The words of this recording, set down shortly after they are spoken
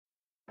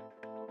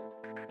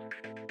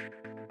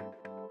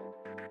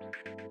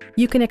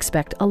You can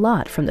expect a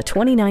lot from the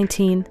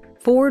 2019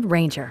 Ford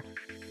Ranger.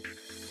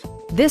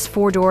 This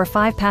four-door,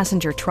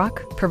 five-passenger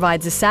truck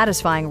provides a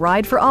satisfying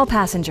ride for all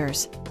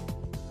passengers.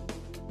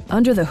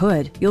 Under the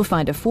hood, you'll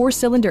find a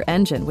four-cylinder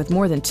engine with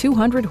more than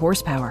 200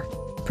 horsepower,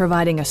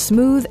 providing a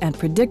smooth and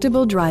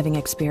predictable driving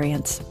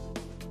experience.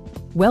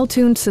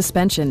 Well-tuned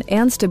suspension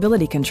and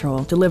stability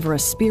control deliver a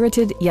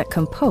spirited yet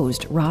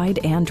composed ride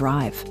and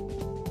drive.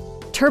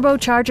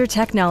 Turbocharger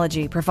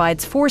technology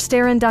provides forced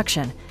air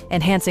induction,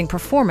 enhancing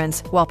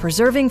performance while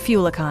preserving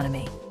fuel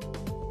economy.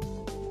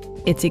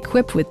 It's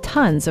equipped with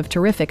tons of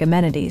terrific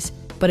amenities,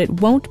 but it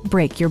won't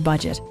break your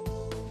budget.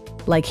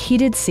 Like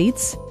heated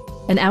seats,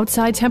 an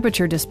outside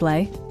temperature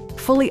display,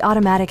 fully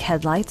automatic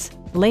headlights,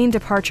 lane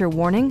departure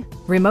warning,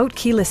 remote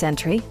keyless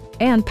entry,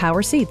 and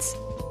power seats.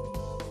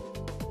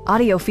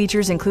 Audio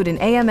features include an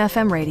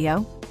AM/FM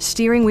radio,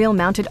 steering wheel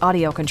mounted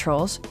audio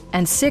controls,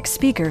 and 6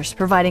 speakers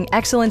providing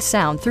excellent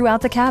sound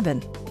throughout the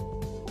cabin.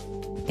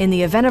 In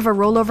the event of a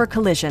rollover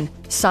collision,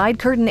 side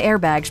curtain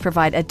airbags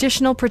provide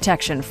additional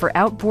protection for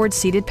outboard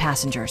seated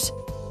passengers.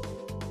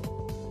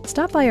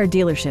 Stop by our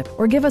dealership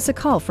or give us a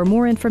call for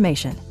more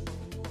information.